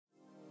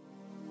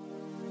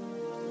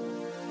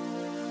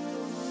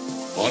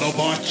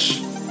Autobots,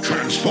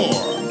 transform!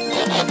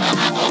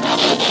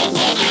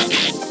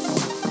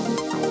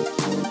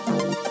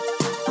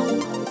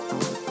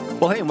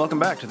 Well, hey, and welcome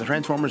back to the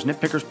Transformers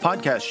Nitpickers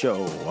podcast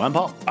show. I'm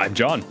Paul. I'm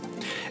John.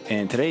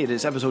 And today it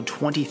is episode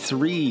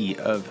 23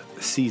 of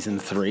season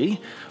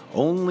 3,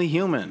 Only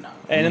Human.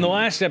 And in the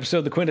last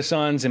episode, the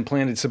Quintessons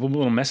implanted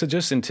subliminal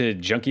messages into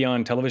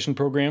Junkion television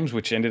programs,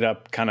 which ended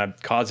up kind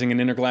of causing an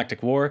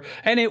intergalactic war.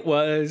 And it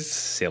was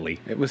silly.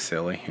 It was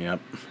silly,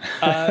 yep.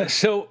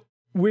 So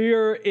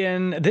we're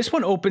in, this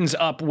one opens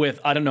up with,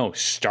 I don't know,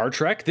 Star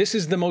Trek. This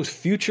is the most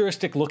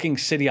futuristic looking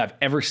city I've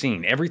ever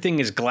seen. Everything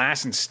is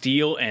glass and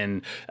steel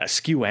and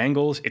askew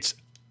angles. It's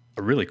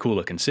a really cool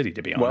looking city,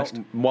 to be honest.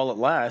 Well, while it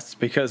lasts,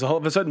 because all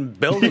of a sudden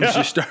buildings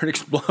just start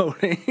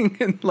exploding,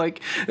 and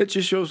like it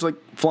just shows like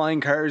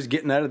flying cars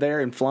getting out of there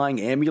and flying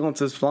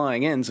ambulances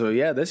flying in. So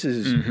yeah, this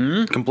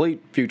is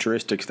complete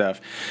futuristic stuff,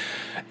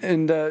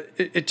 and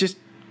it just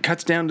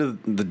cuts down to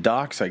the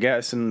docks, I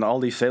guess, and all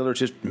these sailors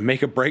just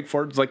make a break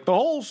for it. It's like the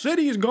whole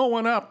city is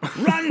going up.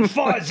 Run,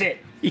 Fawcett!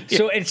 Yeah.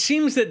 So it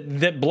seems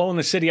that blowing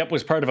the city up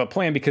was part of a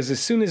plan, because as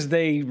soon as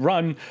they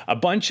run, a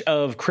bunch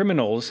of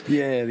criminals...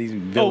 Yeah, these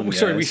villain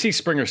guys. We see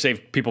Springer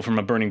save people from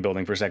a burning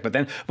building for a sec, but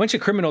then a bunch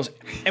of criminals...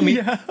 And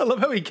yeah, I love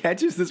how he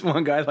catches this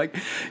one guy. Like,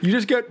 you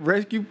just got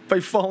rescued by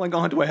falling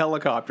onto a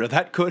helicopter.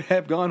 That could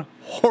have gone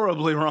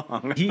horribly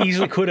wrong. He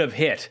easily could have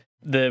hit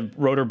the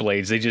rotor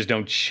blades. They just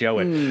don't show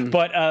it.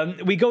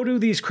 But we go to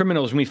these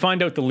criminals, and we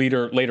find out the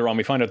leader later on.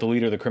 We find out the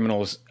leader of the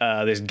criminals,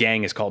 this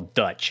gang, is called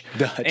Dutch.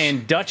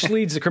 And Dutch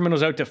leads the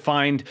criminals out to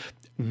find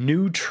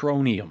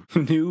neutronium.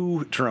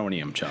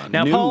 Neutronium, John.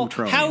 Now, Paul,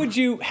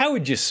 Neutronium. how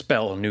would you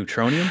spell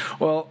neutronium?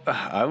 Well,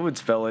 I would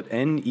spell it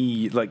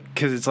N-E, like,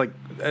 because it's like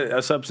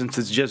a substance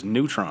that's just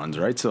neutrons,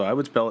 right? So I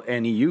would spell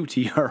it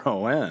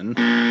Neutron.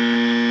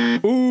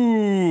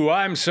 Ooh,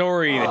 I'm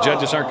sorry. The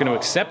judges aren't going to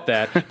accept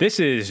that. This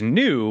is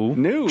neutronium.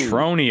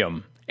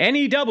 Neutronium.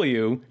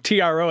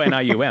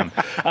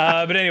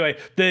 But anyway,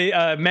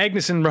 the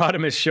Magnus and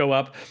Rodimus show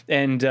up,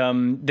 and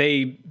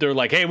they're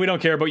like, hey, we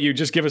don't care about you.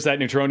 Just give us that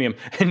neutronium.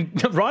 And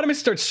Rodimus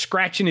starts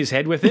scratching his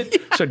head with it.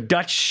 Yeah. So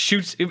Dutch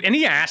shoots, and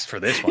he asked for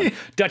this one.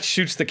 Dutch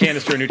shoots the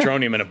canister of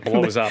neutronium, and it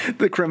blows up.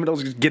 The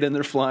criminals get in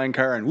their flying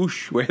car, and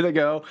whoosh, away they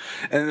go.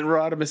 And then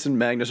Rodimus and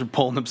Magnus are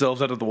pulling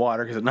themselves out of the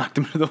water because it knocked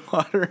them into the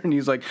water. And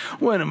he's like,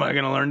 when am I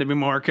going to learn to be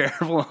more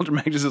careful? Ultra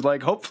Magnus is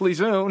like, hopefully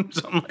soon.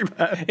 Something like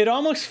that. It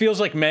almost feels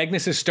like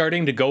Magnus is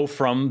starting to go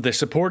from the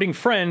supporting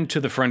friend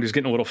to the friend who's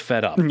getting a little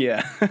fed up.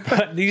 Yeah.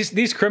 But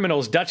these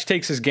criminals, Dutch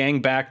takes his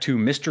gang back to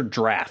Mr.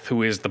 Drath,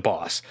 who is the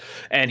boss.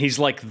 And he's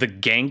like the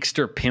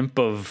gangster pimp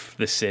of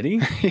the city.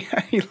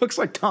 Yeah, he looks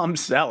like Tom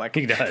Selleck.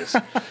 He does.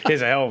 He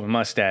has a hell of a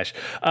mustache.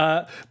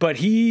 But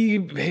he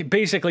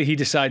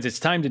decides it's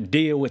time to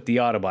deal with the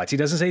Autobots. He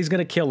doesn't say he's going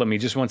to kill them. He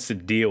just wants to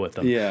deal with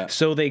them. Yeah.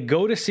 So they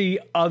go to see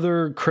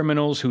other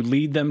criminals who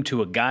lead them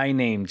to a guy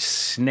named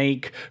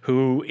Snake,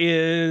 who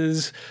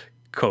is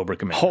Cobra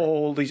Commander.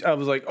 Holy, I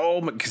was like,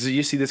 oh, because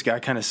you see this guy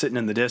kind of sitting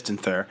in the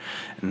distance there,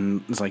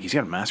 and it's like he's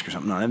got a mask or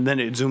something on, and then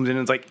it zooms in and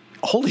it's like,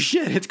 holy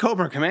shit, it's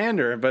Cobra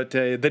Commander, but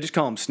they just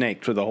call him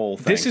Snake for the whole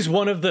thing. This is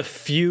one of the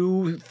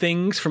few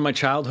things from my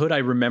childhood I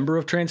remember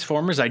of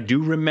Transformers. I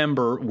do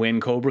remember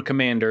when Cobra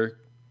Commander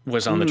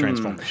was on the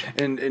Transformers.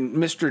 And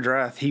Mr.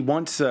 Drath, he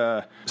wants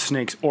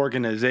Snake's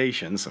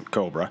organization, so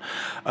Cobra,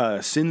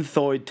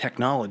 Synthoid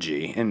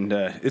Technology, and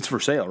it's for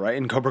sale, right?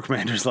 And Cobra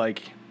Commander's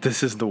like,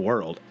 this is the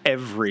world.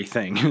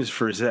 Everything is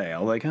for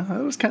sale. Like, that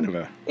was kind of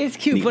a... It's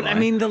cute, but line. I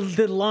mean,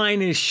 the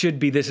line should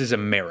be, this is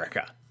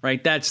America.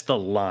 Right, that's the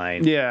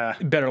line. Yeah,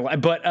 better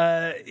line. But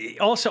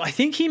also, I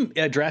think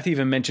Drath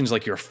even mentions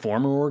like your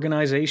former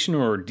organization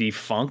or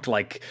defunct.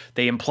 Like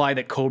they imply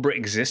that Cobra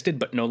existed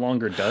but no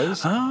longer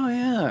does. Oh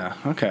yeah,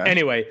 okay.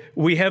 Anyway,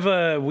 we have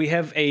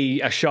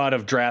a shot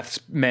of Drath's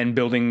men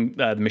building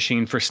the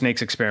machine for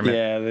Snake's experiment.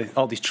 Yeah,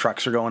 all these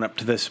trucks are going up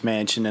to this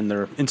mansion and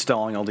they're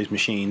installing all these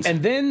machines.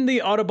 And then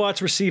the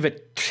Autobots receive a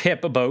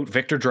tip about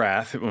Victor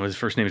Drath. His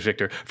first name is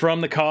Victor,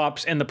 from the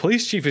cops, and the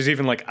police chief is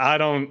even like, I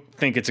don't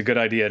think it's a good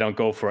idea. Don't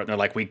go for it. And they're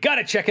like, we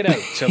gotta check it out.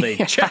 So they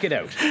check it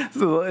out.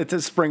 So it's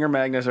a Springer,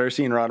 Magnus,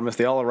 RC, and Rodimus.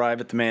 They all arrive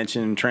at the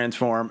mansion and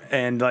transform.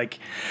 And like,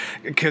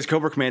 because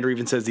Cobra Commander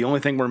even says the only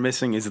thing we're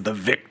missing is the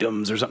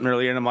victims or something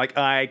earlier. And I'm like,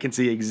 I can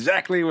see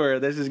exactly where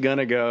this is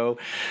gonna go.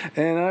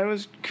 And I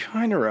was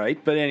kind of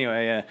right. But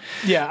anyway,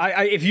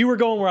 yeah. If you were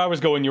going where I was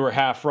going, you were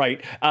half right.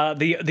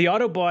 The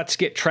Autobots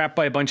get trapped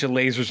by a bunch of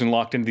lasers and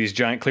locked into these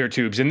giant clear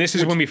tubes. And this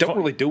is when we don't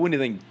really do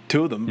anything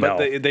to them. But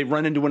no. they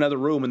run into another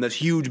room and this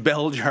huge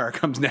bell jar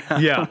comes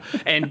down. Yeah.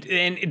 And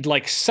it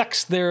like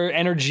sucks their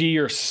energy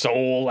or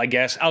soul, I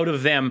guess, out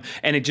of them,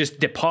 and it just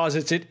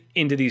deposits it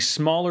into these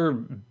smaller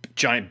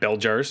giant bell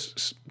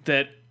jars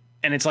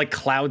and it's like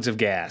clouds of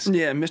gas.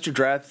 Yeah, Mr.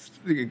 Drath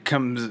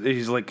comes,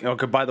 he's like,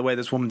 okay, by the way,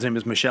 this woman's name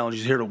is Michelle, and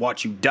she's here to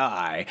watch you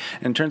die.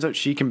 And it turns out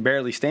she can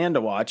barely stand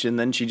to watch, and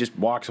then she just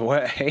walks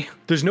away.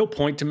 There's no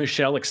point to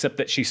Michelle except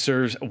that she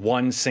serves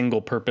one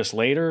single purpose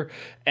later,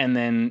 and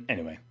then,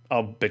 anyway.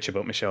 I'll bitch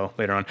about Michelle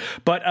later on.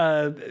 But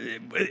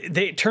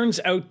it turns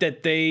out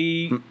that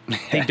they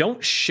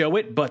don't show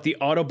it, but the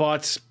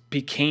Autobots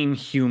became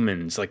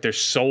humans, like their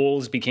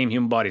souls became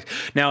human bodies.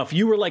 Now, if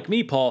you were like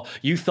me, Paul,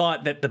 you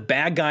thought that the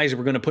bad guys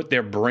were going to put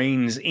their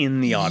brains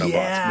in the Autobots.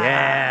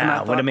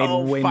 Yeah, would have made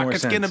way more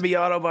sense. It's going to be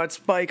Autobot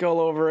Spike all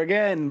over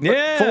again. But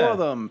Yeah. 4 of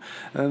them.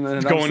 And then I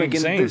was Going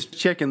thinking, insane. this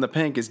chick in the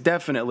pink is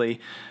definitely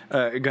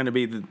going to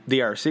be the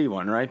RC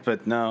one, right?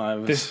 But no, I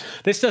was...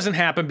 This doesn't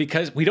happen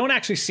because we don't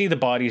actually see the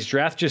bodies.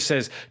 Drath just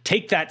says,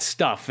 take that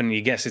stuff, and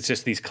you guess it's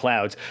just these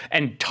clouds,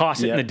 and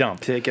toss it in the dump.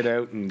 Take it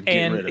out and get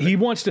rid And of he it.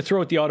 wants to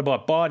throw at the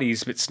Autobot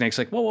bodies, but Snake's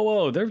like,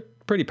 whoa, they're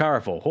pretty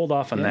powerful. Hold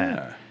off on that.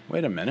 Yeah.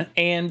 Wait a minute.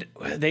 And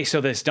so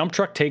this dump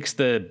truck takes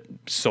the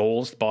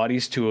souls,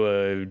 bodies, to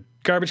a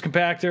garbage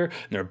compactor, and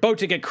they're about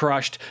to get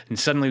crushed, and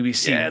suddenly we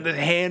see... Yeah, the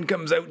hand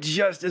comes out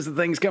just as the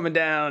thing's coming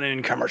down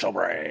in commercial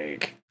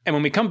break. And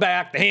when we come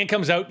back, the hand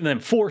comes out, and then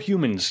 4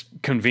 humans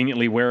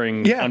conveniently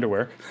wearing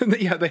underwear.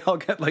 Yeah, they all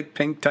got like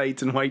pink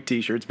tights and white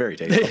t-shirts. Very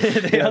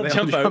tasteful. They all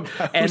jump out,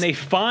 and they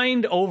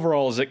find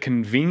overalls that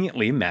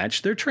conveniently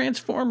match their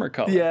Transformer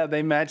color. Yeah,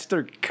 they match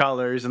their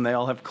colors, and they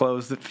all have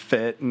clothes that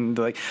fit. And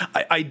like,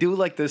 I do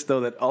like this though,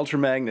 that Ultra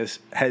Magnus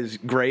has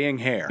graying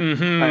hair.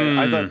 Mm-hmm.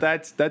 I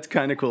thought that's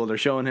kind of cool. They're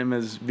showing him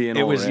as being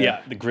It old. was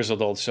the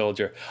grizzled old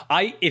soldier.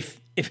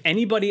 If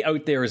anybody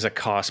out there is a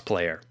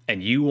cosplayer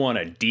and you want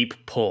a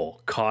deep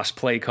pull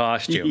cosplay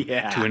costume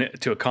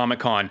to a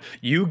Comic-Con,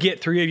 you get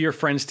 3 of your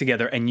friends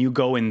together and you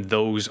go in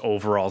those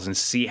overalls and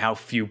see how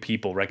few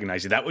people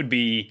recognize you. That would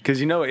be...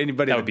 Because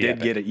anybody that did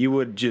epic. get it, you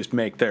would just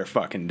make their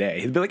fucking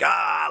day. He'd be like,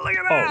 look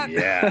at that. Oh,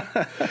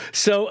 yeah.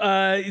 So,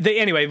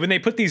 when they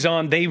put these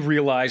on, they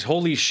realize,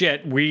 holy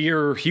shit,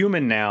 we're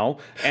human now.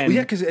 And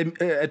Yeah, because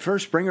at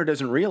first Springer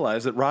doesn't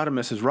realize that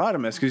Rodimus is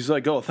Rodimus, because he's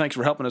like, oh, thanks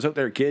for helping us out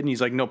there, kid. And he's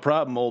like, no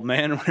problem, old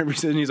man, or whatever he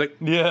says. And he's like,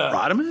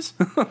 Rodimus?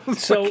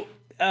 So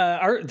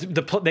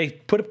they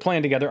put a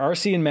plan together.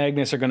 RC and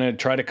Magnus are going to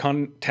try to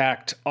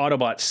contact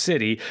Autobot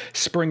City.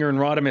 Springer and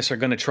Rodimus are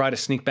going to try to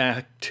sneak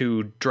back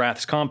to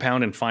Drath's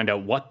compound and find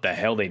out what the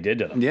hell they did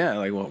to them. Yeah,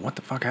 like, well, what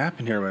the fuck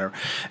happened here or whatever.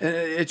 And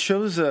it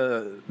shows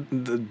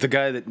the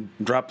guy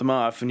that dropped them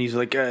off, and he's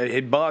like, hey,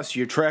 boss,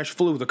 your trash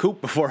flew the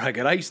coop before I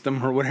could ice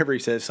them, or whatever he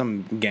says,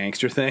 some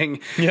gangster thing.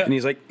 Yeah. And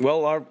he's like,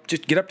 well, I'll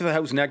just get up to the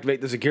house and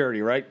activate the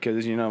security, right?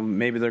 Because,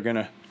 maybe they're going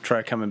to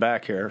try coming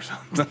back here or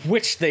something.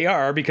 Which they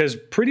are, because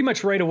pretty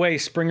much right away,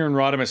 Springer and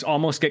Rodimus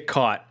almost get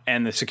caught,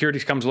 and the security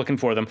comes looking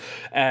for them.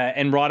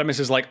 And Rodimus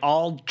is like,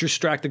 I'll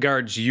distract the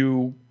guards. I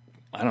don't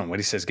know what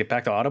he says. Get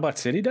back to Autobot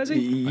City, does he?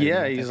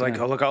 Yeah, he's like,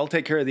 oh, look, I'll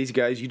take care of these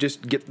guys. You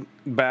just get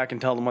back and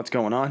tell them what's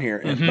going on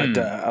here. Mm-hmm.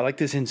 But I like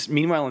this.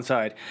 Meanwhile,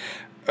 inside,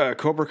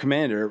 Cobra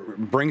Commander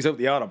brings out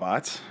the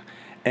Autobots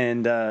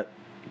and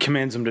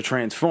commands them to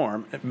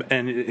transform.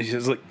 And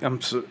he's like,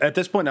 at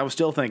this point, I was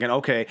still thinking,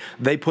 okay,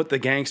 they put the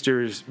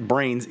gangsters'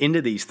 brains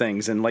into these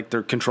things and like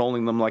they're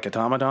controlling them like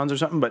automatons or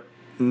something, but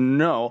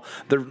no,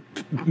 they're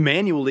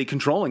manually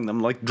controlling them,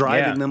 like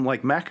driving them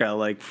like mecha,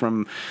 like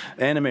from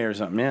anime or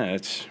something. Yeah,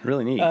 it's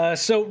really neat.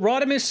 So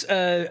Rodimus,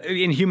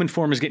 in human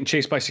form, is getting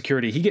chased by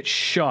security. He gets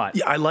shot.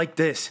 Yeah, I like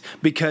this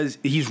because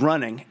he's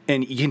running,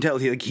 and you can tell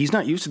he's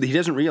not used to it. He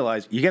doesn't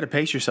realize you got to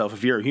pace yourself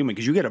if you're a human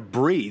because you got to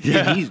breathe.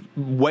 Yeah. And he's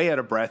way out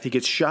of breath. He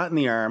gets shot in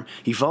the arm.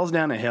 He falls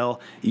down a hill.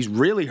 He's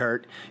really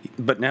hurt,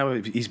 but now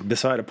he's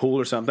beside a pool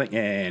or something.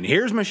 And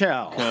here's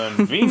Michelle.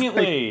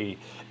 Conveniently.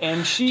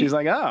 And she's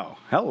like, oh,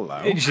 hello.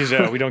 And she's,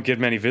 we don't get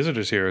many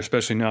visitors here,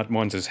 especially not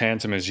ones as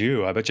handsome as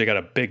you. I bet you got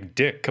a big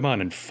dick. Come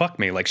on and fuck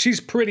me. Like, she's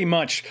pretty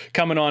much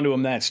coming on to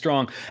him that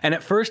strong. And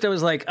at first I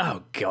was like,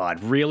 oh,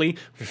 God, really?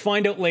 We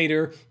find out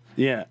later.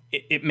 Yeah.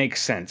 It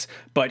makes sense.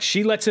 But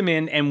she lets him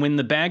in, and when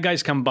the bad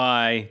guys come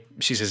by,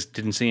 she says,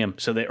 didn't see him.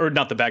 So or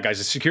not the bad guys,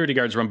 the security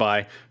guards run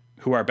by,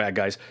 who are bad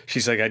guys.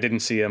 She's like, I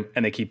didn't see him,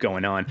 and they keep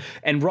going on.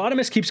 And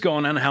Rodimus keeps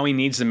going on how he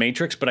needs the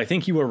Matrix, but I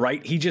think you were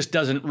right. He just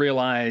doesn't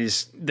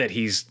realize that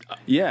he's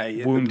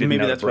wounded.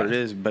 Maybe that's what it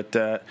is.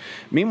 But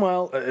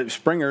meanwhile,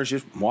 Springer's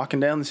just walking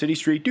down the city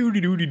street,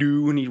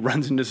 doo-doo-doo-doo-doo, and he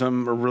runs into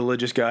some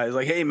religious guy. He's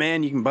like, hey,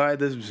 man, you can buy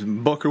this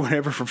book or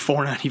whatever for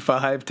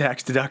 $4.95,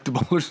 tax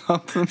deductible or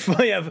something.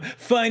 Oh, yeah,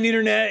 find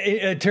internet,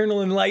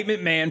 eternal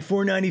enlightenment, man,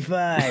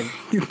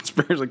 $4.95.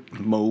 Springer's like,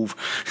 move.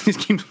 He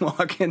just keeps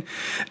walking.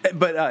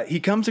 But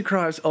he comes across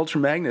Ultra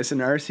Magnus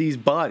and RC's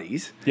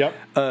bodies,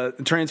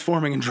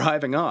 transforming and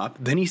driving off.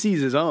 Then he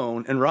sees his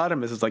own, and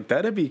Rodimus is like,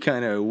 that'd be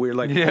kind of weird.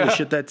 Like, holy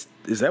shit,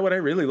 is that what I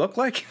really look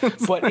like?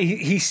 But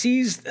he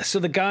sees, so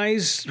the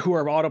guys who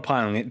are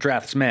autopiloting it,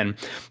 Drath's men,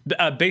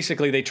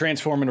 basically they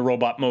transform into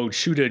robot mode,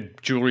 shoot a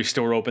jewelry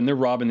store open. They're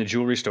robbing the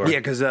jewelry store. Yeah,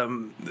 because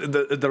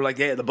they're like,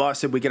 yeah, the boss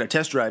said we get a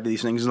test drive to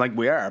these things. And like,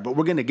 we are, but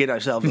we're going to get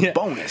ourselves a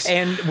bonus.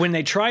 And when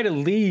they try to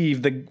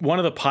leave, one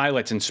of the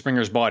pilots in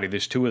Springer's body,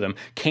 there's 2 of them,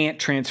 can't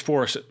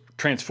transform.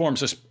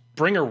 So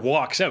Springer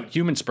walks out,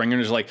 human Springer,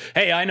 and is like,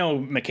 hey, I know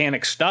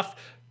mechanic stuff.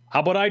 how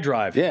about I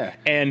drive? Yeah.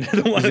 And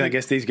I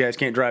guess these guys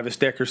can't drive a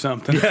stick or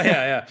something.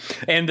 yeah.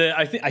 And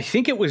I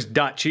think it was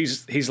Dutch.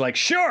 He's like,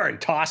 sure,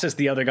 and tosses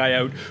the other guy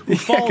out, who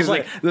falls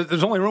like.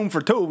 There's only room for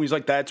two. He's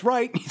like, that's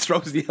right. He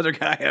throws the other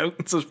guy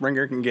out so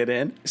Springer can get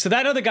in. So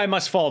that other guy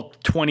must fall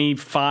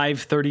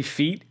 25, 30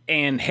 feet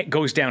and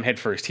goes down head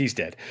first. He's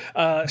dead.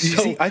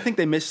 See, I think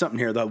they missed something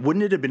here, though.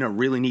 Wouldn't it have been a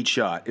really neat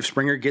shot if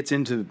Springer gets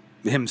into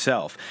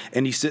himself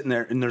and he's sitting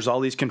there and there's all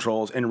these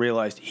controls and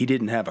realized he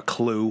didn't have a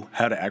clue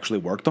how to actually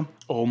work them?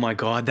 Oh my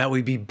God, that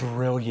would be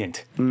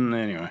brilliant.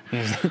 Anyway.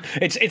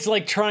 It's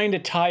like trying to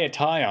tie a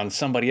tie on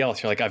somebody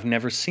else. You're like, I've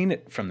never seen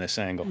it from this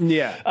angle.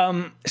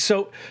 Yeah.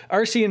 So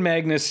RC and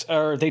Magnus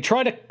they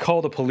try to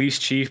call the police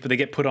chief, but they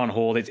get put on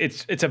hold.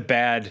 It's a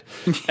bad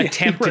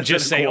attempt to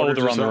just say, oh,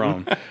 they're on their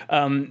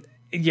own.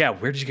 Yeah,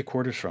 where did you get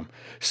quarters from?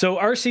 So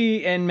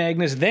RC and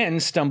Magnus then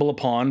stumble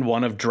upon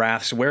one of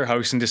Drath's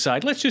warehouse and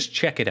decide, let's just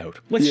check it out.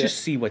 Let's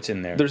just see what's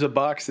in there. There's a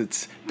box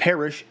that's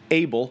Perish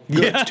Able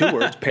Goods. 2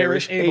 words.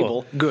 Perish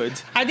Able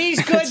Goods. Are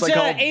these goods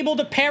able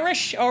to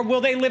perish, or will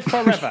they live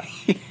forever?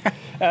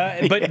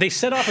 But they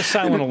set off a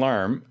silent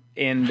alarm.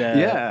 And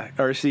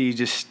RC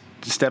just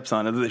steps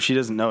on it. She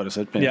doesn't notice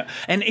it. Yeah,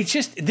 and it's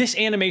just this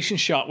animation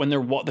shot when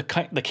they're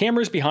the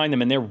camera's behind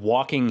them and they're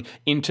walking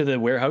into the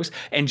warehouse,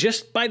 and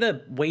just by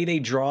the way they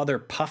draw their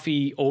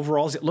puffy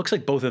overalls, it looks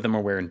like both of them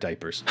are wearing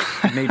diapers.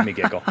 It made me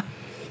giggle.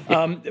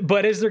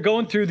 But as they're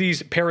going through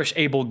these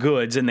perish-able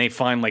goods and they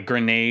find like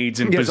grenades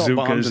and bazookas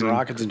bombs and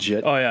rockets and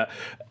shit. Oh yeah.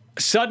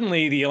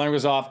 Suddenly, the alarm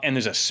goes off, and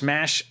there's a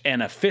smash,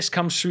 and a fist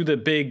comes through the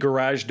big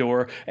garage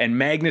door, and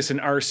Magnus and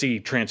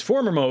RC,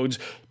 Transformer modes,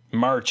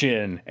 march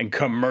in, and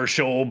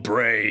commercial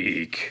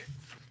break.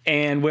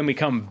 And when we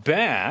come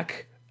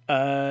back,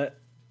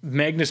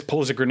 Magnus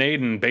pulls a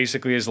grenade and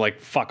basically is like,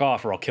 fuck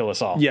off or I'll kill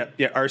us all. Yeah,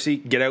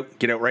 RC, get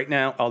out right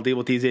now. I'll deal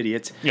with these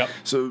idiots. Yep.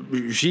 So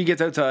she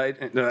gets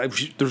outside.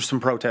 There's some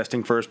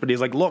protesting first, but he's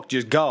like, look,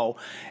 just go.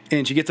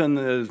 And she gets on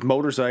the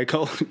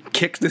motorcycle,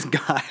 kicks this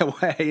guy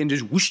away, and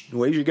just whoosh,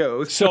 away she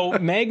goes. So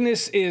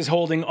Magnus is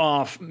holding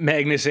off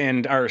Magnus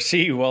and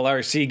RC while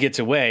RC gets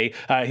away.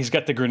 He's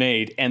got the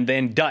grenade, and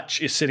then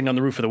Dutch is sitting on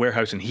the roof of the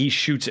warehouse, and he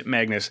shoots at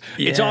Magnus.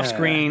 Yeah. It's off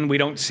screen. We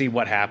don't see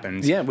what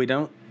happens. Yeah, we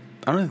don't.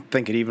 I don't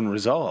think it even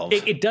resolves.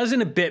 It does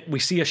in a bit. We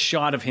see a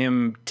shot of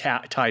him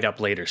tied up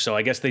later, so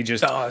I guess they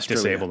just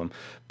disabled him.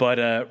 But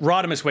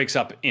Rodimus wakes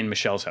up in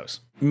Michelle's house.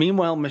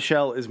 Meanwhile,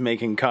 Michelle is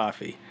making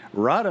coffee.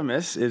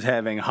 Rodimus is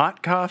having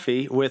hot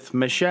coffee with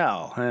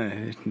Michelle.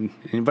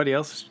 Anybody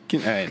else?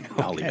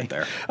 I'll leave it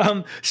there.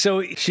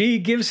 So she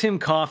gives him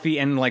coffee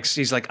and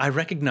she's like, I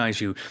recognize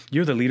you.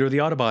 You're the leader of the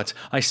Autobots.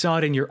 I saw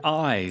it in your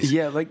eyes.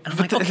 Yeah,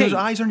 those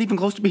eyes aren't even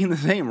close to being the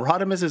same.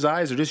 Rodimus's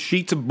eyes are just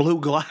sheets of blue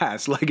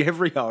glass, like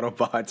every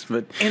Autobot's.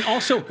 And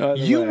also,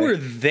 you were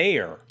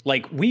there.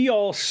 Like, we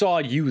all saw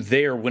you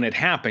there when it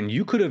happened.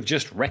 You could have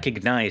just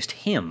recognized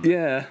him.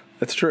 Yeah.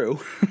 That's true.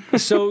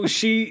 So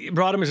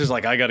Rodimus is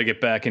like, I got to get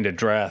back into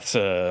Drath's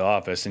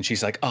office. And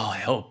she's like, I'll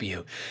help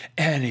you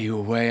any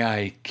way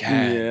I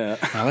can. Yeah.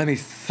 Now let me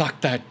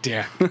suck that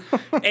dick.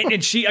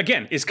 and she,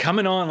 again, is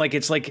coming on like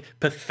it's like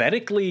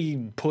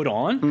pathetically put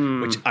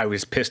on, which I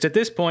was pissed at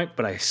this point,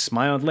 but I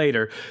smiled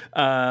later.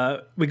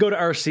 We go to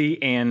RC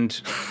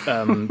and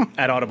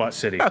at Autobot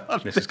City.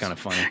 This is kind of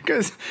funny.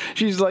 Because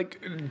she's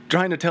like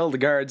trying to tell the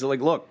guards,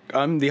 like, look,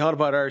 I'm the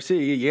Autobot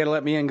RC. You got to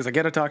let me in because I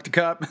got to talk to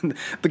Cup. And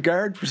the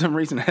guard, for some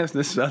reason, has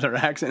this other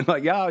accent,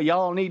 like,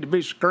 y'all need to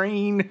be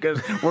screened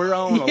because we're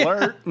on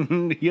alert.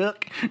 And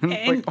yuck. And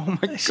like, oh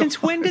my God.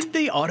 Since when did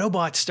the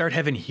Autobots start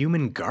having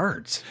human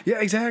guards? Yeah,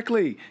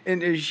 exactly.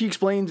 And she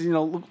explains,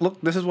 look,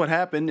 this is what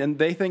happened, and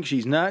they think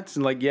she's nuts.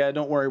 And like, yeah,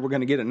 don't worry, we're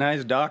going to get a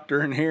nice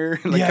doctor in here.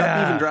 And like,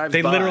 Cup even drives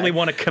they by. Literally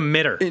want to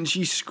commit her. And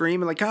she's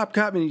screaming like, Cop,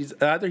 and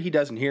either he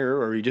doesn't hear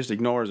her or he just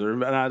ignores her.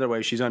 But either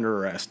way, she's under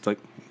arrest. Like,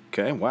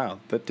 okay, wow,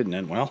 that didn't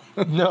end well.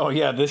 No,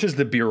 yeah, this is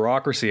the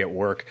bureaucracy at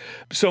work.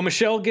 So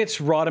Michelle gets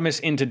Rodimus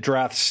into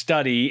Drath's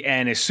study,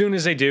 and as soon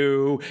as they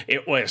do,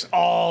 it was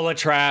all a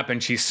trap,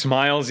 and she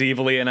smiles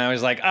evilly, and I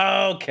was like,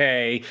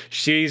 okay,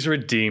 she's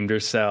redeemed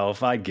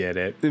herself. I get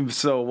it.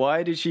 So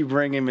why did she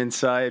bring him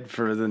inside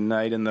for the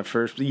night in the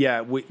first...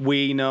 Yeah,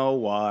 we know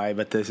why,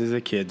 but this is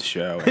a kid's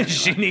show. Anyway.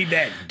 She need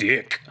that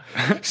dick.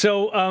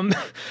 So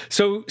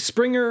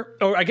Springer,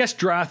 or I guess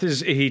Drath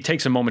he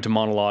takes a moment to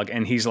monologue,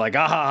 and he's like,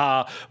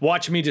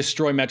 watch me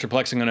destroy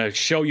Metroplex. I'm going to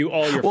show you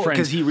all your friends.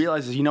 Because he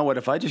realizes, you know what,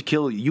 if I just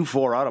kill you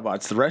 4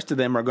 Autobots, the rest of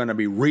them are going to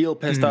be real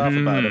pissed off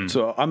about it.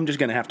 So I'm just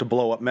going to have to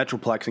blow up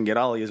Metroplex and get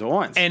all of you at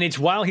once. And it's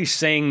while he's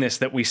saying this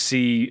that we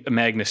see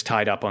Magnus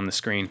tied up on the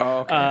screen.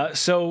 Oh, okay.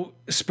 So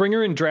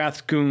Springer and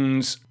Drath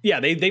goons,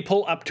 they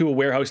pull up to a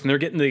warehouse, and they're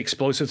getting the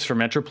explosives for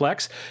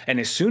Metroplex. And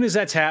as soon as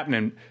that's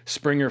happening,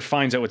 Springer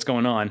finds out what's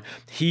going on.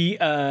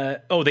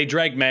 They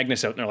drag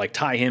Magnus out, and they're like,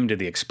 tie him to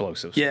the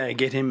explosives. Yeah,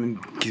 get him,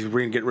 because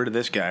we're going to get rid of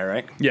this guy,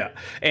 right? Yeah,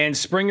 and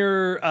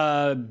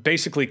Springer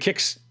basically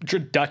kicks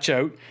Dutch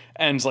out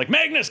and is like,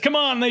 Magnus, come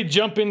on! They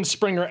jump in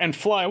Springer and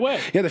fly away.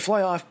 Yeah, they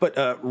fly off, but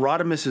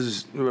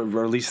Rodimus's,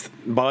 or at least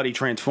body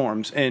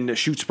transforms and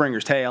shoots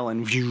Springer's tail,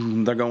 and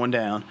they're going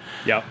down.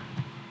 Yep.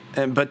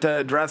 But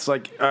Drath's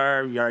like,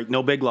 all right,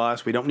 no big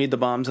loss. We don't need the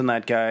bombs on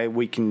that guy.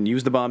 We can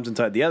use the bombs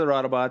inside the other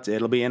Autobots.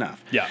 It'll be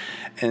enough. Yeah.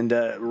 And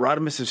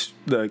Rodimus is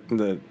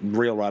the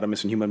real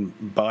Rodimus in human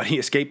body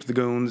escapes the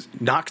goons,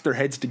 knocks their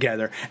heads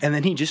together, and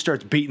then he just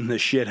starts beating the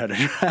shit out of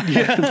Drath.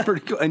 Yeah. It's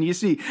pretty cool. And you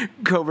see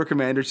Cobra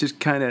Commander's just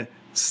kind of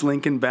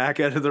slinking back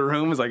out of the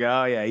room. It's like,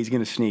 oh yeah, he's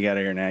gonna sneak out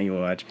of here now. You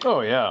watch.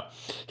 Oh yeah,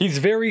 he's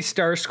very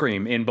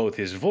Starscream in both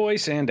his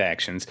voice and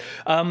actions.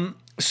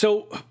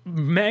 So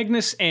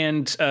Magnus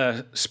and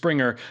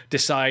Springer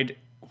decide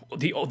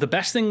the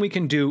best thing we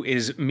can do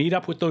is meet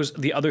up with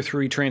the other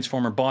three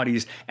Transformer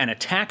bodies and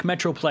attack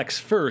Metroplex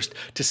first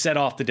to set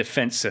off the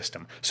defense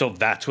system. So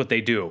that's what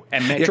they do.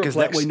 And Metroplex, because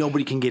that way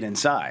nobody can get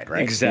inside,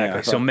 right? Exactly.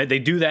 Yeah, so they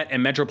do that,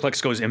 and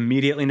Metroplex goes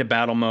immediately into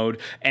battle mode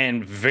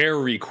and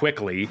very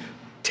quickly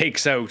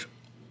takes out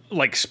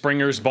like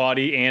Springer's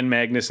body and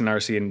Magnus and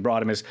RC and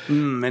Rodimus.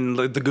 And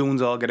the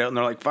goons all get out and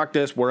they're like, fuck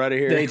this, we're out of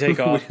here. They take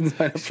off. We didn't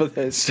sign up for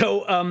this.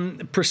 So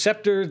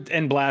Perceptor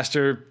and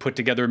Blaster put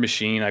together a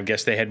machine. I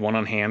guess they had one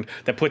on hand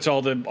that puts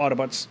all the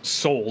Autobots'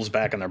 souls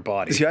back in their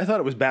bodies. See, I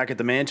thought it was back at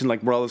the mansion, like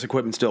where all this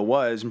equipment still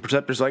was. And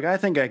Perceptor's like, I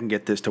think I can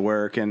get this to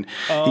work. And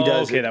he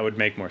does. Okay, that would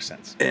make more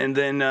sense. And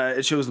then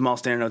it shows them all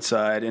standing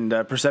outside. And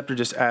Perceptor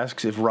just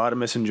asks if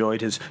Rodimus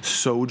enjoyed his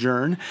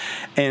sojourn.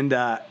 And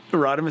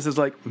Rodimus is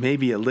like,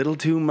 maybe a little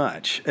too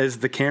much, as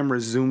the camera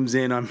zooms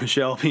in on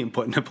Michelle being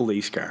put in a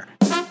police car.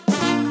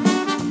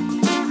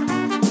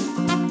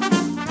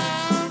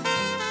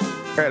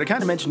 All right, I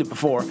kind of mentioned it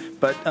before,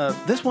 but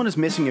this one is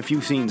missing a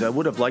few scenes I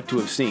would have liked to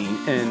have seen,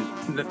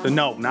 and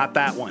no, not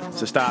that one,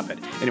 so stop it.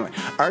 Anyway,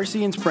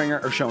 RC and Springer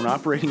are shown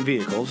operating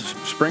vehicles.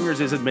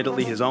 Springer's is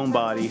admittedly his own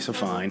body, so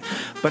fine,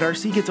 but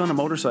RC gets on a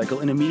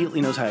motorcycle and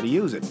immediately knows how to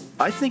use it.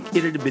 I think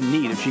it'd have been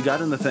neat if she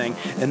got in the thing,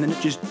 and then it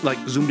just like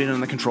zoomed in on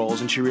the controls,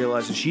 and she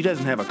realizes she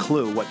doesn't have a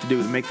clue what to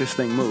do to make this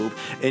thing move,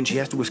 and she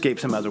has to escape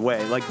some other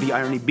way, like the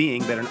irony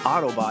being that an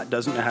Autobot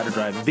doesn't know how to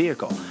drive a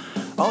vehicle.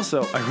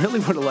 Also, I really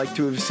would have liked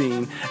to have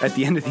seen at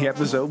the end of the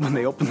episode when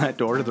they open that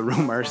door to the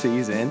room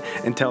RC's in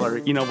and tell her,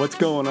 you know, what's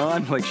going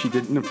on, like she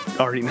didn't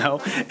already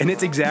know. And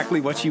it's exactly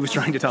what she was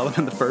trying to tell them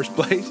in the first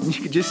place. And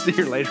you could just see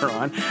her later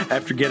on,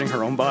 after getting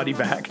her own body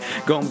back,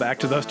 going back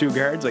to those two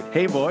guards like,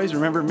 hey boys,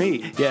 remember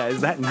me? Yeah, is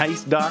that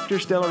nice doctor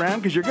still around?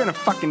 Because you're going to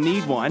fucking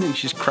need one. And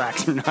she just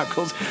cracks her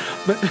knuckles.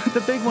 But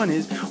the big one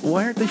is,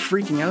 why aren't they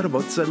freaking out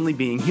about suddenly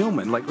being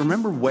human? Like,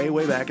 remember way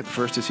back at the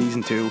first of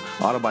season 2,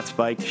 Autobot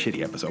Spike,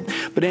 shitty episode.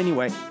 But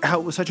anyway, how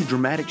it was such a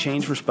dramatic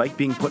change for Spike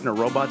being put in a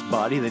robot's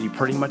body that he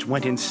pretty much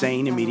went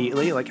insane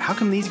immediately. Like, how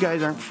come these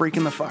guys aren't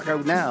freaking the fuck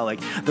out now? Like,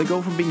 they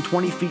go from being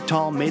 20 feet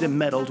tall, made of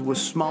metal, to a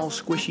small,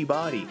 squishy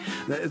body.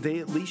 They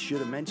at least should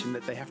have mentioned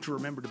that they have to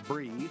remember to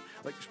breathe.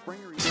 Like,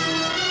 Springer...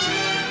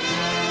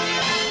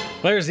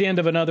 There's the end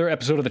of another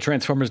episode of the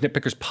Transformers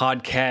Nitpickers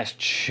podcast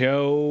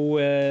show.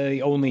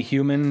 The Only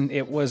Human.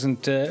 It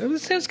wasn't. It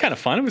was kind of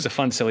fun. It was a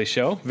fun, silly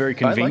show. Very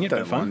convenient,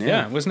 but fun. One,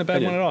 yeah, it wasn't a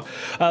bad one at all.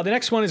 The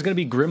next one is going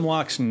to be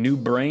Grimlock's New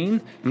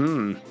Brain.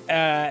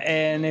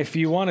 And if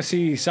you want to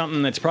see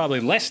something that's probably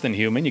less than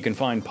human, you can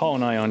find Paul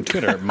and I on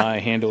Twitter. My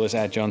handle is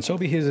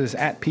 @JohnSoby. His is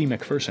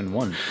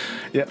 @PMcPherson1.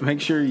 Yeah, make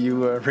sure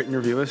you rate and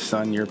review us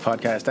on your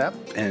podcast app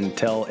and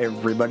tell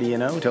everybody you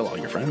know. Tell all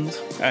your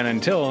friends. And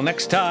until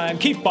next time,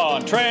 keep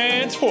on transforming.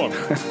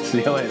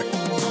 See you later.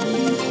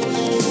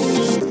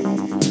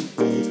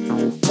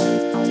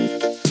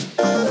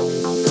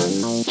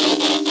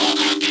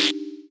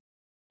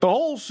 The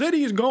whole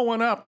city's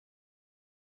going up.